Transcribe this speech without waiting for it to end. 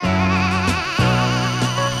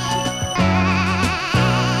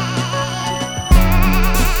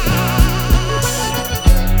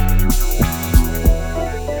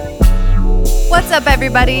What's up,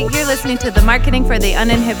 everybody? You're listening to the Marketing for the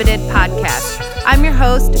Uninhibited podcast. I'm your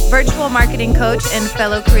host, virtual marketing coach, and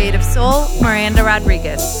fellow creative soul, Miranda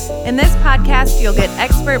Rodriguez. In this podcast, you'll get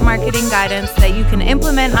expert marketing guidance that you can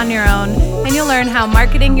implement on your own, and you'll learn how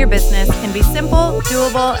marketing your business can be simple,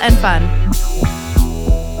 doable, and fun.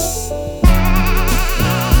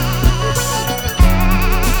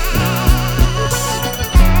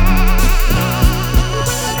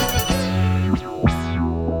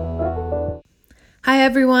 Hi,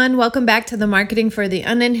 everyone. Welcome back to the Marketing for the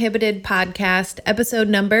Uninhibited podcast, episode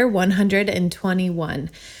number 121.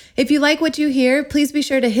 If you like what you hear, please be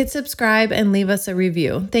sure to hit subscribe and leave us a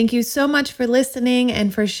review. Thank you so much for listening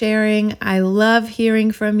and for sharing. I love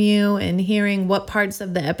hearing from you and hearing what parts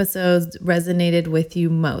of the episodes resonated with you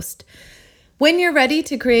most. When you're ready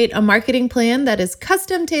to create a marketing plan that is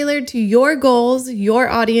custom tailored to your goals, your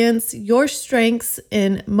audience, your strengths,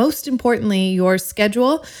 and most importantly, your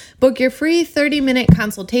schedule, book your free 30-minute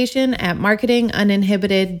consultation at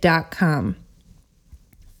marketinguninhibited.com.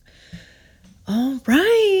 All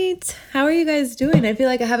right. How are you guys doing? I feel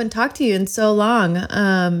like I haven't talked to you in so long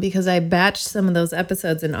because I batched some of those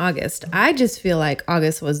episodes in August. I just feel like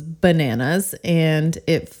August was bananas and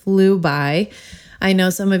it flew by. I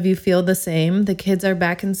know some of you feel the same. The kids are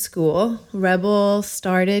back in school. Rebel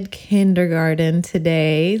started kindergarten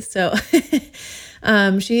today. So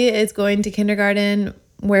she is going to kindergarten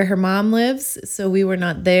where her mom lives. So we were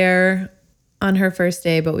not there on her first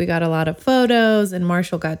day, but we got a lot of photos and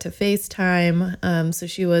Marshall got to FaceTime. So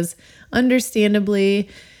she was understandably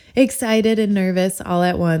excited and nervous all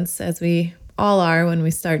at once, as we all are when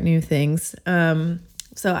we start new things.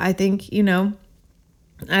 So I think,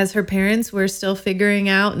 as her parents, we're still figuring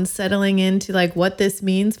out and settling into like what this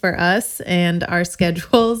means for us and our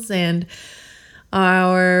schedules and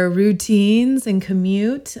our routines and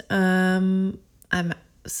commute. I'm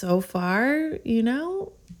so far,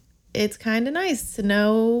 it's kind of nice to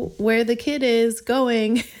know where the kid is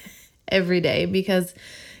going every day, because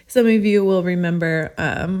some of you will remember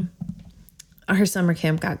our summer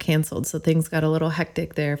camp got canceled. So things got a little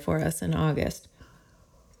hectic there for us in August.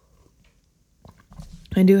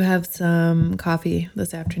 I do have some coffee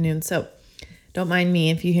this afternoon, so don't mind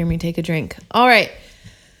me if you hear me take a drink. All right.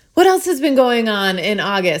 What else has been going on in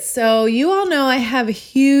August? So you all know I have a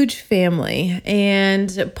huge family,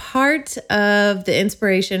 and part of the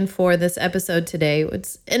inspiration for this episode today,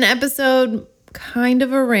 it's an episode kind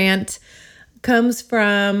of a rant, comes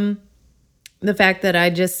from the fact that I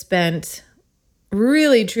just spent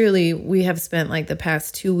really, truly, we have spent like the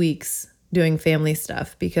past 2 weeks doing family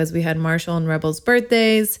stuff because we had Marshall and Rebel's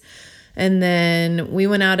birthdays. And then we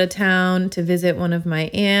went out of town to visit one of my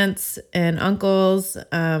aunts and uncles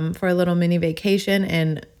for a little mini vacation.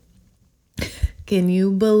 And can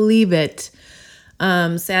you believe it?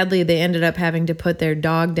 Sadly, they ended up having to put their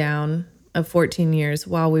dog down of 14 years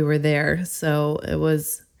while we were there. So it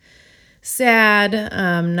was sad,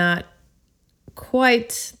 not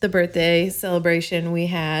quite the birthday celebration we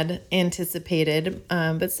had anticipated,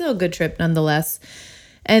 but still a good trip nonetheless.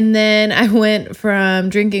 And then I went from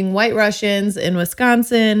drinking White Russians in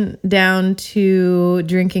Wisconsin down to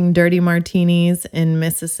drinking dirty martinis in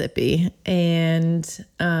Mississippi and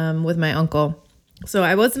with my uncle. So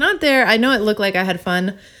I was not there. I know it looked like I had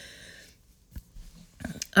fun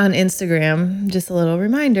on Instagram. Just a little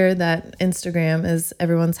reminder that Instagram is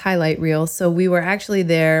everyone's highlight reel. So we were actually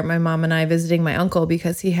there, my mom and I, visiting my uncle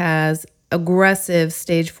because he has aggressive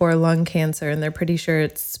stage 4 lung cancer and they're pretty sure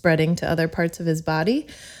it's spreading to other parts of his body.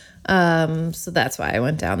 So that's why I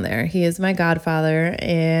went down there. He is my godfather,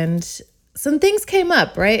 and some things came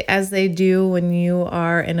up, right? As they do when you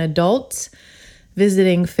are an adult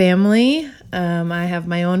visiting family. I have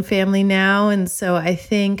my own family now. And so I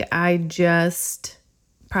think I just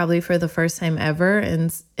probably for the first time ever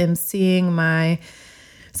and am seeing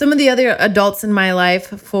some of the other adults in my life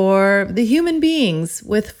for the human beings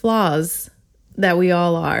with flaws that we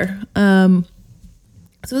all are. So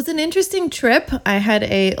it's an interesting trip. I had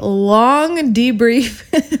a long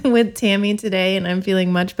debrief with Tammy today, and I'm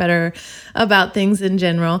feeling much better about things in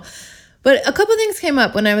general. But a couple things came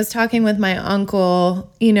up when I was talking with my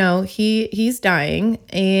uncle. He's dying,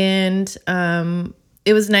 and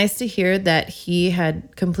it was nice to hear that he's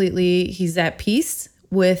at peace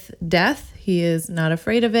with death. He is not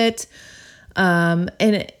afraid of it.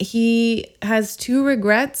 And he has 2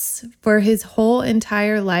 regrets for his whole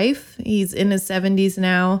entire life. He's in his 70s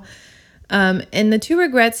now. And the 2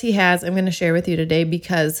 regrets he has, I'm going to share with you today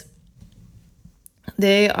because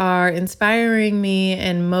they are inspiring me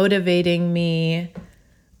and motivating me,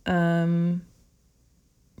 really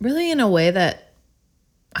in a way that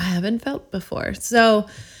I haven't felt before. So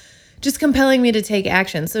just compelling me to take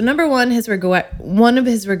action. So number one, one of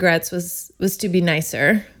his regrets was to be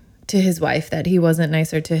nicer to his wife, that he wasn't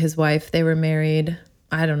nicer to his wife. They were married,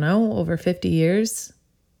 I don't know, over 50 years.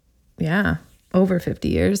 Yeah, over 50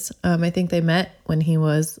 years. I think they met when he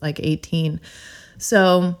was like 18.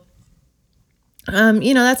 So,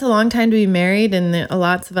 that's a long time to be married and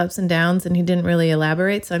lots of ups and downs, and he didn't really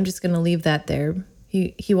elaborate. So I'm just going to leave that there.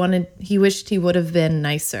 He wished he would have been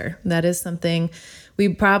nicer. That is something we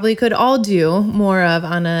probably could all do more of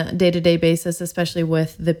on a day-to-day basis, especially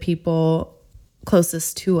with the people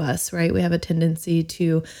closest to us, right? We have a tendency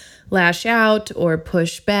to lash out or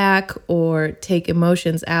push back or take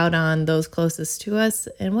emotions out on those closest to us.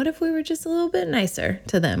 And what if we were just a little bit nicer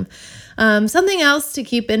to them? Something else to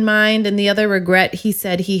keep in mind, and the other regret he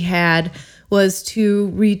said he had, was to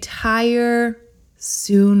retire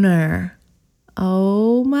sooner.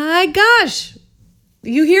 Oh my gosh.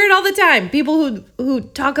 You hear it all the time. People who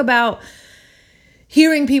talk about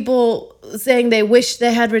hearing people saying they wish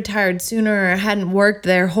they had retired sooner or hadn't worked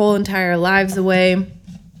their whole entire lives away.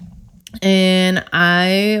 And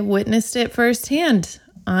I witnessed it firsthand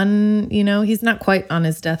he's not quite on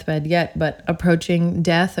his deathbed yet, but approaching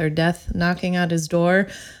death or death knocking at his door.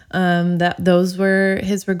 Those were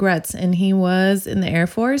his regrets. And he was in the Air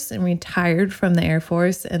Force and retired from the Air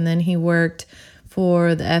Force. And then he worked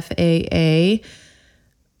for the FAA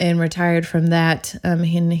and retired from that. And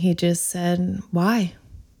he just said, why?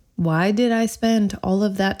 Why did I spend all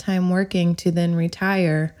of that time working to then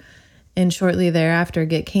retire and shortly thereafter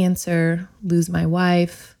get cancer, lose my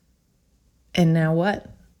wife? And now what?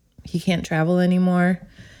 He can't travel anymore.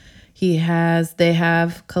 They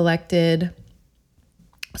have collected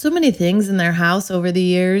so many things in their house over the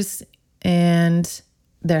years, and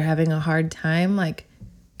they're having a hard time like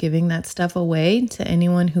giving that stuff away to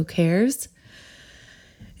anyone who cares.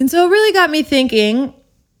 And so it really got me thinking,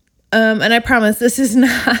 and I promise this is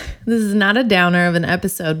not a downer of an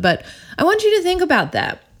episode, but I want you to think about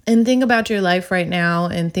that and think about your life right now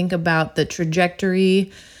and think about the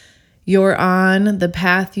trajectory you're on, the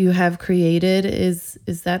path you have created. Is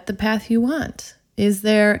that the path you want? Is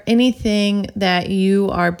there anything that you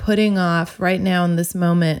are putting off right now in this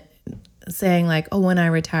moment, saying like, oh, when I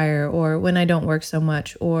retire, or when I don't work so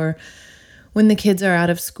much, or when the kids are out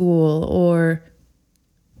of school, or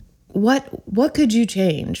what could you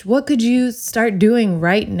change? What could you start doing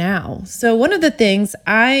right now? So one of the things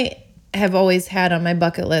I have always had on my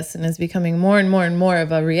bucket list and is becoming more and more and more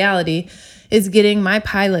of a reality is getting my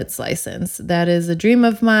pilot's license. That is a dream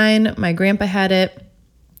of mine. My grandpa had it.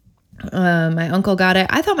 My uncle got it.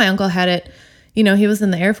 I thought my uncle had it. He was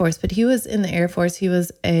in the Air Force, but he was in the Air Force. He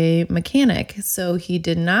was a mechanic. So he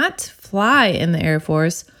did not fly in the Air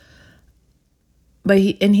Force, but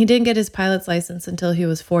he didn't get his pilot's license until he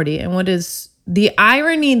was 40. And what is the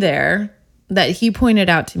irony there that he pointed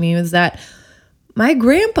out to me was that my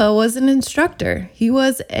grandpa was an instructor. He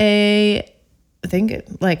was I think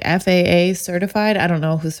like FAA certified. I don't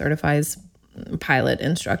know who certifies pilot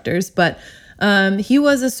instructors, but he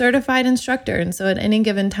was a certified instructor. And so at any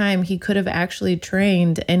given time, he could have actually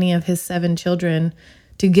trained any of his 7 children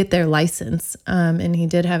to get their license. And he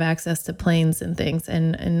did have access to planes and things,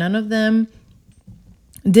 and none of them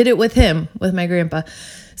did it with him, with my grandpa.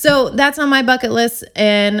 So that's on my bucket list,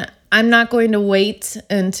 and I'm not going to wait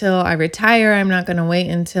until I retire. I'm not going to wait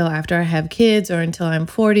until after I have kids or until I'm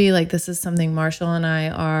 40. Like, this is something Marshall and I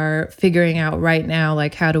are figuring out right now.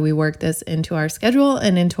 Like, how do we work this into our schedule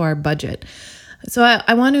and into our budget? So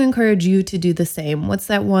I want to encourage you to do the same. What's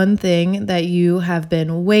that one thing that you have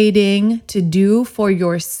been waiting to do for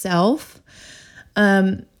yourself?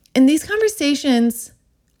 And these conversations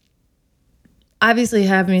obviously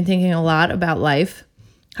have me thinking a lot about life,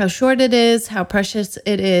 how short it is, how precious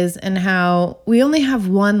it is, and how we only have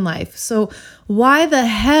one life. So why the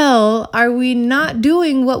hell are we not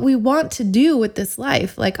doing what we want to do with this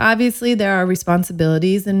life? Like, obviously there are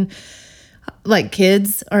responsibilities, and like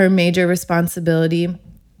kids are a major responsibility.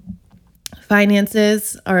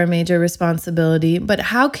 Finances are a major responsibility, but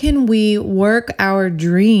how can we work our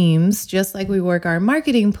dreams, just like we work our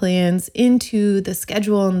marketing plans, into the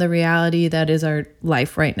schedule and the reality that is our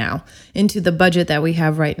life right now, into the budget that we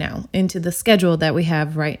have right now, into the schedule that we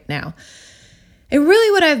have right now? And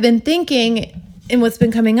really what I've been thinking and what's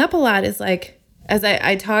been coming up a lot is like, as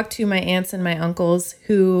I talk to my aunts and my uncles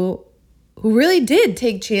who really did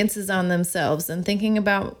take chances on themselves, and thinking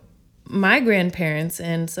about my grandparents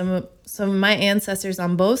and some of my ancestors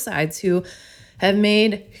on both sides who have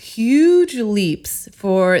made huge leaps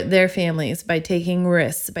for their families by taking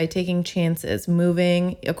risks, by taking chances,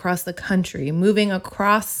 moving across the country, moving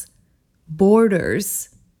across borders,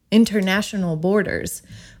 international borders,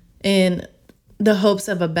 in the hopes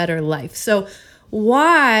of a better life. So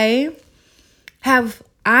why have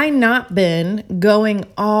I not been going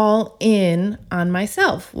all in on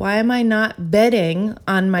myself? Why am I not betting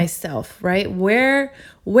on myself, right? Where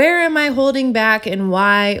am I holding back, and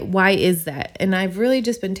why is that? And I've really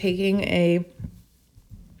just been taking a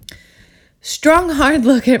strong, hard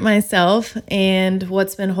look at myself and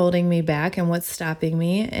what's been holding me back and what's stopping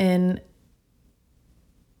me, and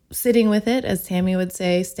sitting with it, as Tammy would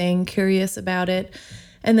say, staying curious about it,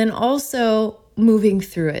 and then also moving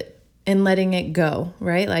through it and letting it go,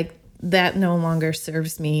 right? Like that no longer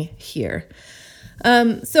serves me here.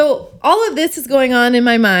 So all of this is going on in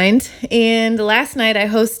my mind. And last night I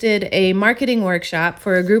hosted a marketing workshop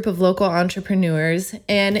for a group of local entrepreneurs.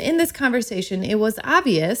 And in this conversation, it was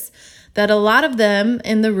obvious that a lot of them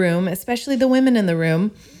in the room, especially the women in the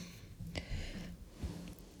room,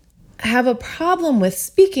 have a problem with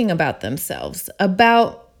speaking about themselves,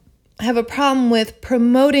 have a problem with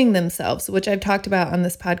promoting themselves, which I've talked about on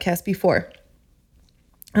this podcast before.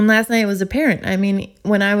 And last night it was apparent. I mean,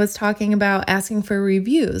 when I was talking about asking for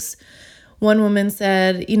reviews, one woman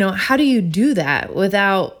said, how do you do that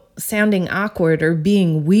without sounding awkward or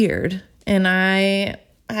being weird? And I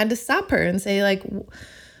had to stop her and say, like,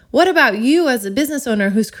 what about you as a business owner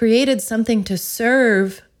who's created something to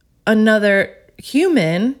serve another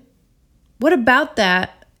human? What about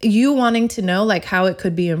that? You wanting to know like how it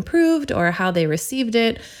could be improved or how they received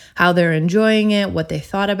it, how they're enjoying it, what they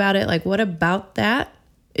thought about it. Like, what about that?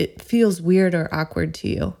 It feels weird or awkward to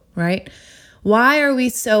you, right? Why are we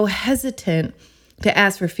so hesitant to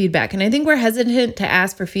ask for feedback? And I think we're hesitant to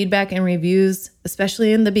ask for feedback and reviews,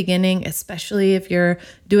 especially in the beginning, especially if you're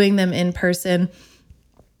doing them in person,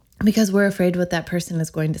 because we're afraid what that person is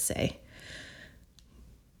going to say.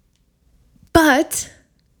 But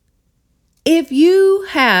if you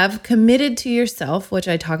have committed to yourself, which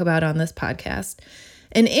I talk about on this podcast,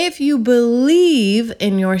 and if you believe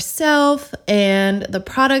in yourself and the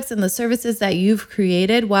products and the services that you've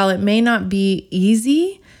created, while it may not be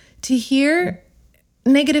easy to hear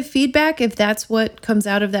negative feedback, if that's what comes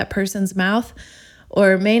out of that person's mouth,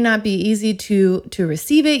 or it may not be easy to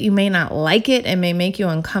receive it, you may not like it, it may make you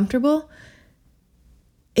uncomfortable,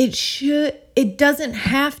 it doesn't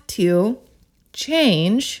have to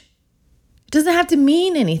change. It doesn't have to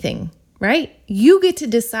mean anything, right? You get to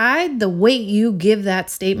decide the weight you give that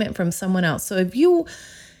statement from someone else. So if you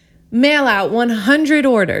mail out 100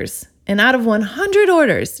 orders, and out of 100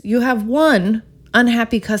 orders, you have one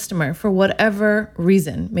unhappy customer for whatever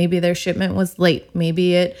reason. Maybe their shipment was late.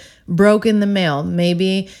 Maybe it broke in the mail.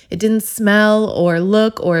 Maybe it didn't smell or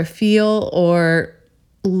look or feel or,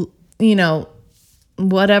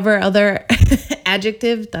 whatever other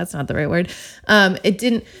adjective. That's not the right word. It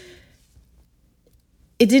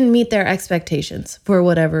didn't meet their expectations for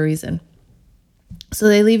whatever reason. So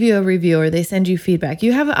they leave you a review or they send you feedback.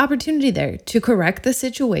 You have an opportunity there to correct the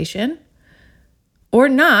situation or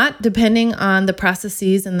not, depending on the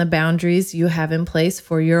processes and the boundaries you have in place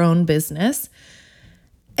for your own business.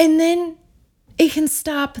 And then it can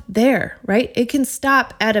stop there, right? It can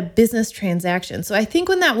stop at a business transaction. So I think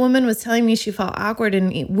when that woman was telling me she felt awkward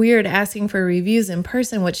and weird asking for reviews in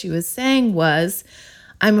person, what she was saying was,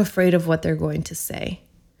 I'm afraid of what they're going to say.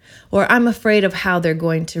 Or I'm afraid of how they're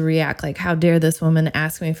going to react. Like, how dare this woman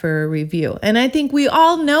ask me for a review? And I think we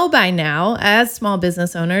all know by now, as small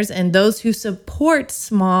business owners and those who support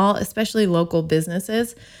small, especially local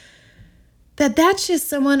businesses, that that's just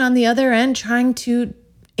someone on the other end trying to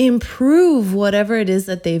improve whatever it is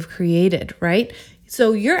that they've created, right?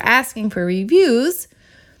 So you're asking for reviews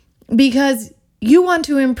because you want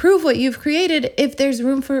to improve what you've created if there's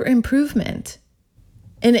room for improvement.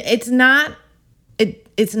 And it's not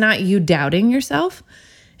you doubting yourself.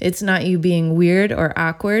 It's not you being weird or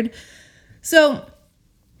awkward. So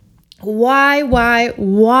why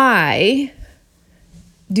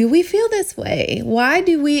do we feel this way? Why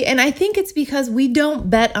do we? And I think it's because we don't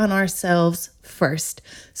bet on ourselves first.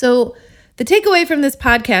 So the takeaway from this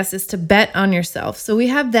podcast is to bet on yourself. So we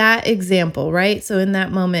have that example, right? So in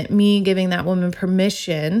that moment, me giving that woman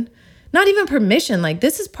permission, not even permission, like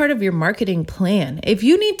this is part of your marketing plan. If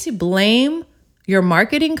you need to blame your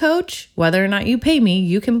marketing coach, whether or not you pay me,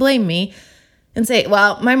 you can blame me and say,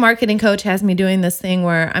 well, my marketing coach has me doing this thing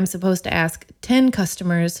where I'm supposed to ask 10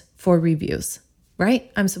 customers for reviews,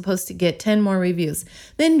 right? I'm supposed to get 10 more reviews.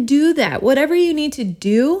 Then do that. Whatever you need to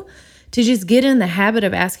do to just get in the habit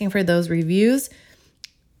of asking for those reviews.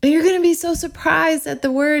 You're going to be so surprised at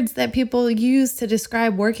the words that people use to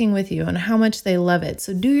describe working with you and how much they love it.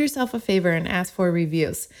 So do yourself a favor and ask for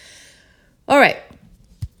reviews. All right.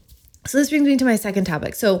 So this brings me to my second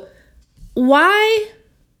topic. So why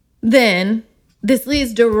then this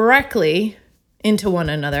leads directly into one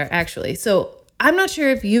another, actually. So I'm not sure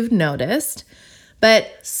if you've noticed,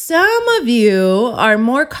 but some of you are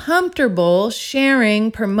more comfortable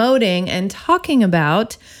sharing, promoting, and talking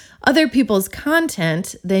about other people's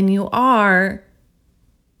content than you are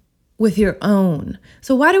with your own.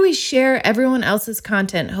 So why do we share everyone else's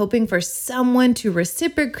content, hoping for someone to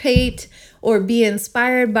reciprocate or be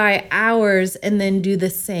inspired by ours and then do the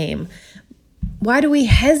same? Why do we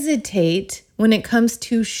hesitate when it comes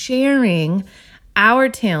to sharing our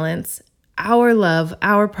talents, our love,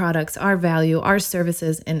 our products, our value, our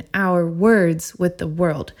services, and our words with the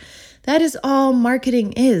world? That is all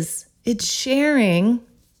marketing is. It's sharing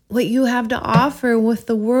what you have to offer with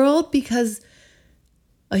the world, because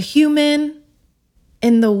a human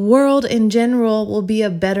and the world in general will be a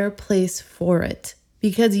better place for it.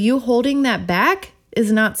 Because you holding that back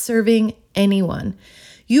is not serving anyone.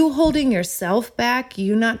 You holding yourself back,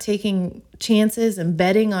 you not taking chances and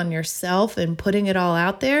betting on yourself and putting it all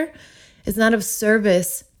out there is not of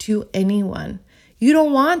service to anyone. You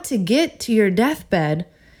don't want to get to your deathbed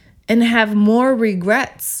and have more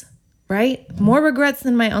regrets, right? More regrets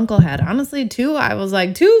than my uncle had. Honestly, two, I was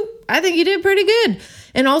like, two, I think you did pretty good.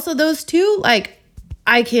 And also those two, like,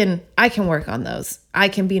 I can work on those. I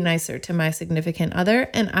can be nicer to my significant other,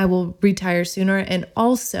 and I will retire sooner, and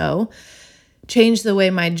also change the way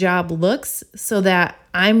my job looks so that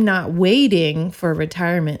I'm not waiting for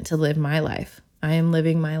retirement to live my life. I am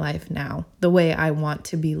living my life now the way I want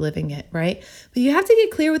to be living it, right? But you have to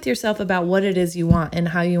get clear with yourself about what it is you want and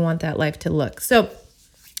how you want that life to look. So,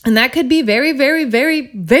 and that could be very, very, very,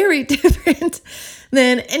 very different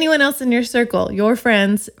than anyone else in your circle, your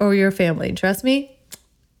friends or your family. Trust me,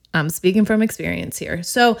 I'm speaking from experience here.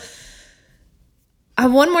 So I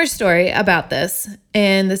have one more story about this,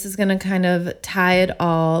 and this is going to kind of tie it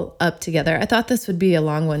all up together. I thought this would be a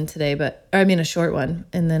long one today, a short one.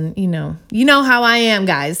 And then, you know how I am,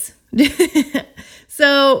 guys.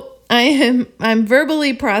 So I'm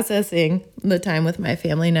verbally processing the time with my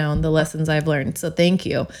family now and the lessons I've learned. So thank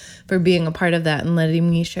you for being a part of that and letting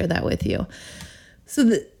me share that with you.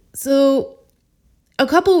 So a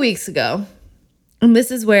couple weeks ago, and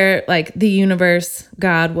this is where like the universe,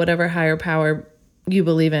 God, whatever higher power you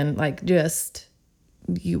believe in, like just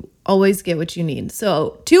you always get what you need.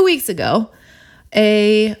 So 2 weeks ago,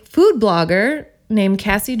 a food blogger named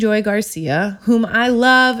Cassie Joy Garcia, whom I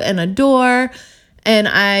love and adore, and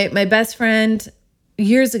my best friend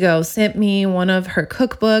years ago sent me one of her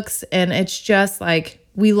cookbooks, and it's just like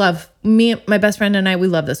my best friend and I, we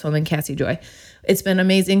love this woman, Cassie Joy. It's been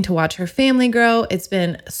amazing to watch her family grow. It's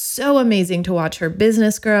been so amazing to watch her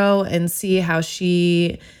business grow and see how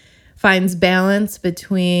she finds balance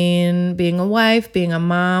between being a wife, being a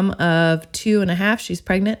mom of 2.5, she's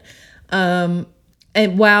pregnant, and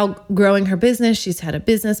while growing her business. She's had a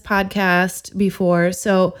business podcast before.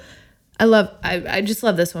 So I just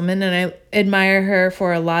love this woman, and I admire her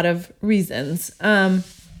for a lot of reasons.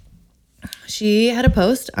 She had a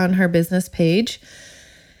post on her business page,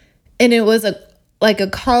 and it was a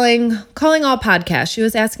calling all podcasts. She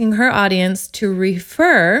was asking her audience to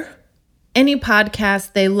refer any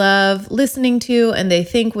podcast they love listening to and they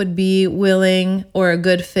think would be willing or a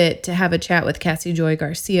good fit to have a chat with Cassie Joy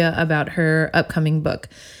Garcia about her upcoming book.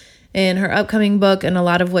 And her upcoming book, and a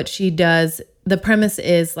lot of what she does, the premise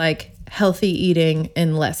is like healthy eating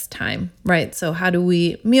in less time, right? So how do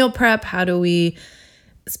we meal prep? How do we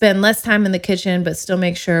spend less time in the kitchen, but still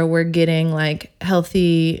make sure we're getting like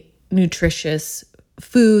healthy, nutritious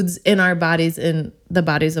foods in our bodies, in the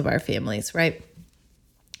bodies of our families, right?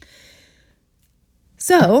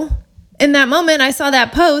 So in that moment, I saw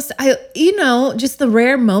that post. Just the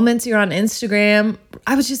rare moments you're on Instagram.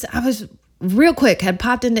 I was real quick, had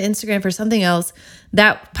popped into Instagram for something else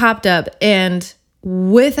that popped up, and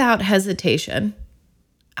without hesitation,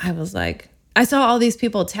 I was like, I saw all these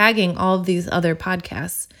people tagging all of these other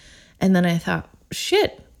podcasts. And then I thought,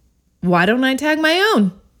 shit, why don't I tag my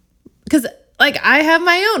own? Because I have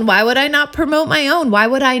my own. Why would I not promote my own? Why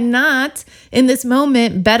would I not, in this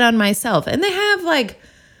moment, bet on myself? And they have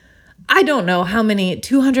I don't know how many,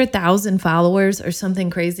 200,000 followers or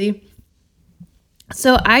something crazy.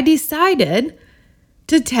 So I decided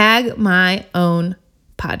to tag my own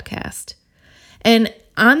podcast. And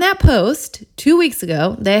on that post 2 weeks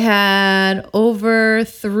ago, they had over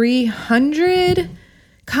 300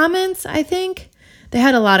 comments, I think. They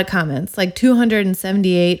had a lot of comments, like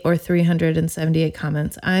 278 or 378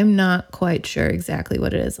 comments. I'm not quite sure exactly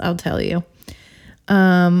what it is. I'll tell you.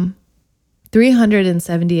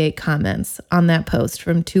 378 comments on that post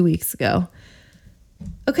from 2 weeks ago.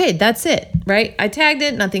 Okay, that's it, right? I tagged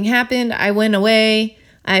it. Nothing happened. I went away.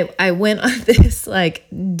 I went on this like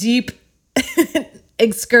deep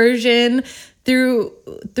excursion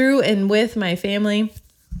through and with my family,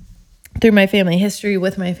 through my family history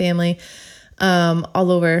with my family,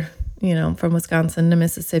 all over, from Wisconsin to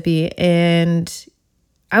Mississippi. And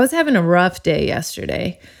I was having a rough day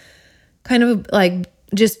yesterday, kind of like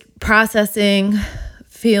just processing,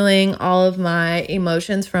 feeling all of my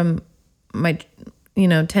emotions from my,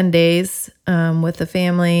 10 days with the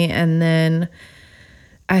family. And then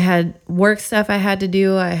I had work stuff I had to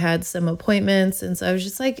do. I had some appointments. And so I was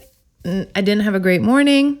just like, I didn't have a great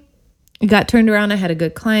morning. It got turned around. I had a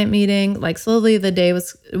good client meeting. Like slowly the day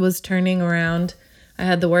was turning around. I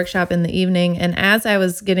had the workshop in the evening. And as I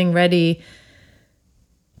was getting ready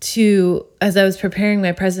as I was preparing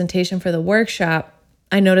my presentation for the workshop,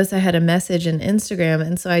 I noticed I had a message in Instagram.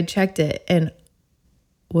 And so I checked it, and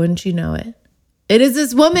wouldn't you know it? It is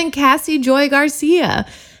this woman, Cassie Joy Garcia.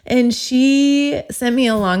 And she sent me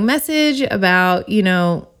a long message about,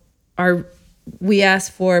 we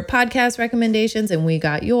asked for podcast recommendations and we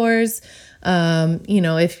got yours.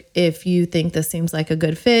 If you think this seems like a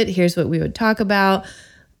good fit, here's what we would talk about.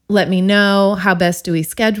 Let me know. How best do we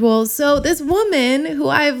schedule? So this woman who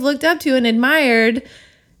I've looked up to and admired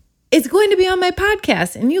is going to be on my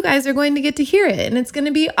podcast, and you guys are going to get to hear it, and it's going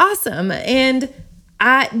to be awesome. And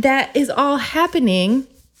that is all happening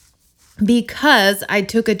because I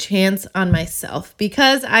took a chance on myself,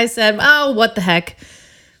 because I said, oh, what the heck?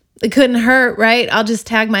 It couldn't hurt, right? I'll just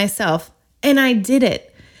tag myself. And I did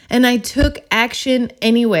it. And I took action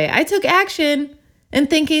anyway. I took action and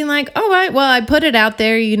thinking like, all right, well, I put it out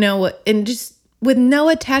there, and just with no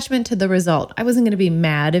attachment to the result. I wasn't going to be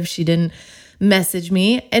mad if she didn't message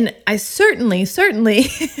me. And I certainly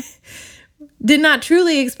did not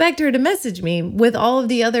truly expect her to message me with all of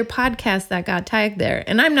the other podcasts that got tagged there.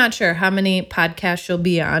 And I'm not sure how many podcasts she'll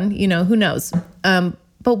be on, who knows?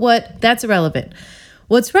 But that's irrelevant.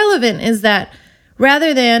 What's relevant is that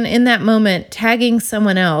rather than in that moment tagging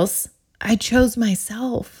someone else, I chose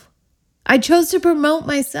myself. I chose to promote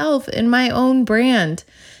myself and my own brand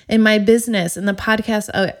and my business and the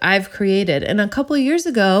podcast I've created. And a couple of years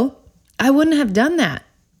ago, I wouldn't have done that.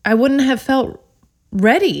 I wouldn't have felt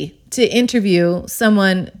ready to interview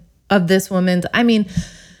someone of this woman's. I mean,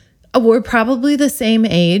 we're probably the same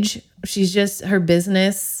age. She's just, her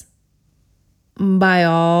business, by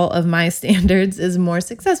all of my standards, is more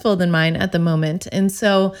successful than mine at the moment. And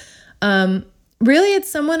so really it's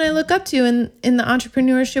someone I look up to in the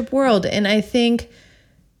entrepreneurship world. And I think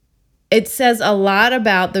it says a lot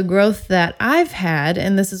about the growth that I've had,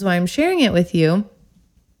 and this is why I'm sharing it with you.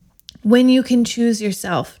 When you can choose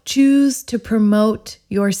yourself, choose to promote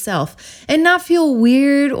yourself and not feel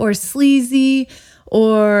weird or sleazy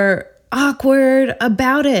or awkward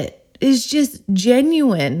about it. It's just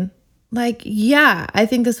genuine. Like, yeah, I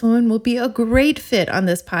think this woman will be a great fit on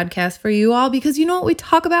this podcast for you all, because you know what we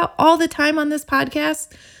talk about all the time on this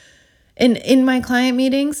podcast and in my client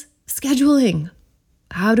meetings? Scheduling.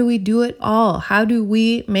 How do we do it all? How do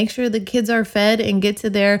we make sure the kids are fed and get to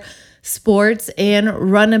their sports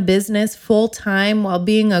and run a business full time while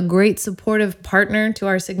being a great supportive partner to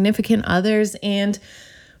our significant others and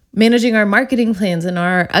managing our marketing plans and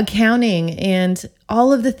our accounting and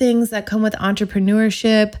all of the things that come with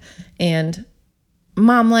entrepreneurship and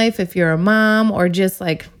mom life if you're a mom, or just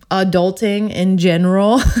like adulting in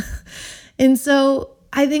general. And so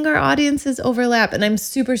I think our audiences overlap, and I'm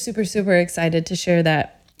super, super, super excited to share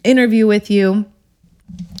that interview with you.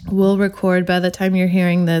 We'll record by the time you're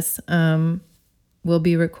hearing this. We'll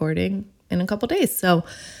be recording in a couple days. So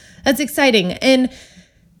that's exciting. And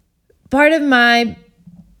part of my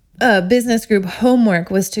business group homework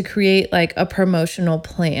was to create like a promotional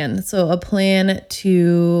plan. So a plan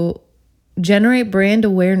to generate brand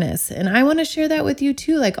awareness. And I want to share that with you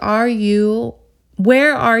too. Like,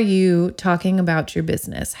 where are you talking about your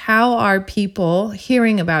business? How are people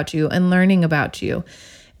hearing about you and learning about you?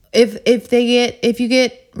 If you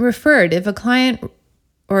get referred, if a client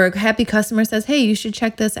or a happy customer says, hey, you should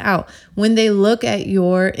check this out. When they look at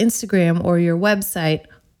your Instagram or your website,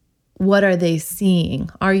 what are they seeing?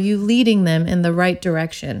 Are you leading them in the right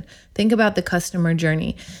direction? Think about the customer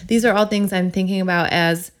journey. These are all things I'm thinking about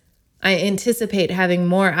as I anticipate having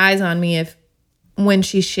more eyes on me when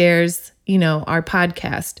she shares, our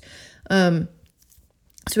podcast.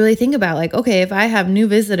 So really think about like, okay, if I have new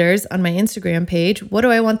visitors on my Instagram page, what do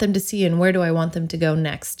I want them to see and where do I want them to go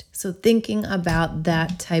next? So thinking about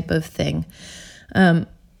that type of thing. And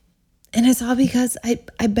it's all because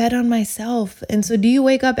I bet on myself. And so do you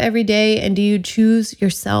wake up every day and do you choose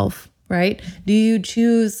yourself, right? Do you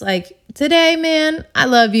choose like today, man, I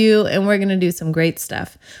love you and we're going to do some great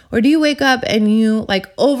stuff? Or do you wake up and you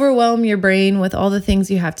overwhelm your brain with all the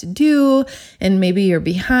things you have to do, and maybe you're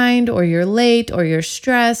behind or you're late or you're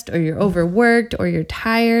stressed or you're overworked or you're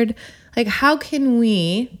tired? How can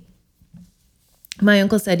my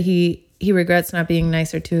uncle said he regrets not being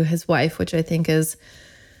nicer to his wife, which I think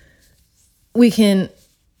we can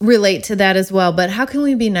relate to that as well. But how can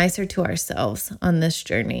we be nicer to ourselves on this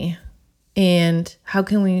journey? And how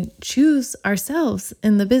can we choose ourselves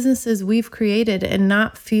in the businesses we've created and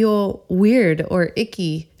not feel weird or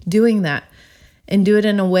icky doing that, and do it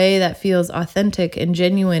in a way that feels authentic and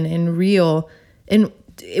genuine and real? And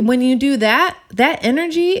when you do that, that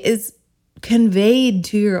energy is conveyed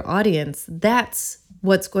to your audience. That's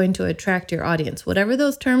what's going to attract your audience. Whatever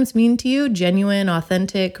those terms mean to you, genuine,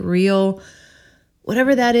 authentic, real,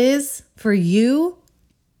 whatever that is for you,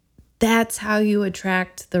 that's how you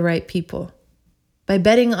attract the right people. By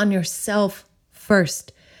betting on yourself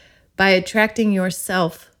first, by attracting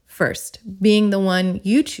yourself first, being the one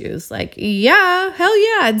you choose. Yeah, hell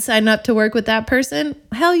yeah, I'd sign up to work with that person.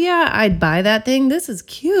 Hell yeah, I'd buy that thing. This is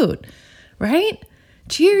cute, right?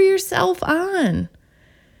 Cheer yourself on.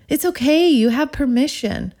 It's okay. You have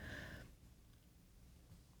permission.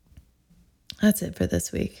 That's it for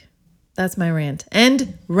this week. That's my rant.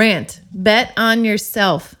 End rant. Bet on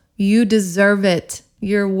yourself. You deserve it.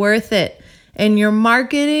 You're worth it. And your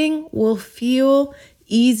marketing will feel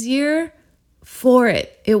easier for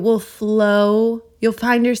it. It will flow. You'll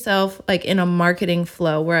find yourself in a marketing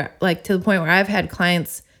flow where to the point where I've had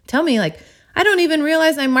clients tell me I don't even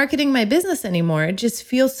realize I'm marketing my business anymore. It just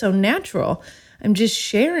feels so natural. I'm just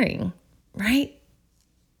sharing, right?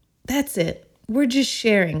 That's it. We're just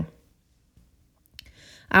sharing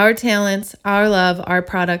our talents, our love, our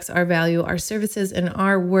products, our value, our services, and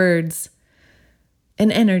our words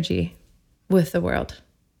and energy with the world.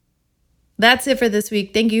 That's it for this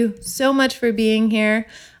week. Thank you so much for being here.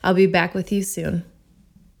 I'll be back with you soon.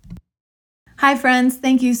 Hi, friends.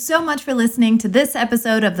 Thank you so much for listening to this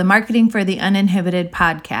episode of the Marketing for the Uninhibited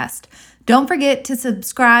podcast. Don't forget to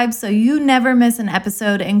subscribe so you never miss an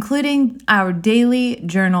episode, including our daily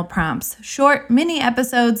journal prompts, short mini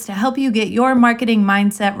episodes to help you get your marketing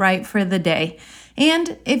mindset right for the day.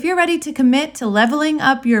 And if you're ready to commit to leveling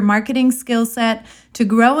up your marketing skill set, to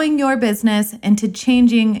growing your business, and to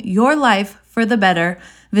changing your life for the better,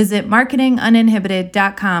 visit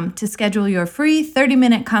marketinguninhibited.com to schedule your free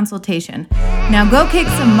 30-minute consultation. Now go kick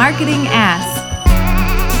some marketing ass.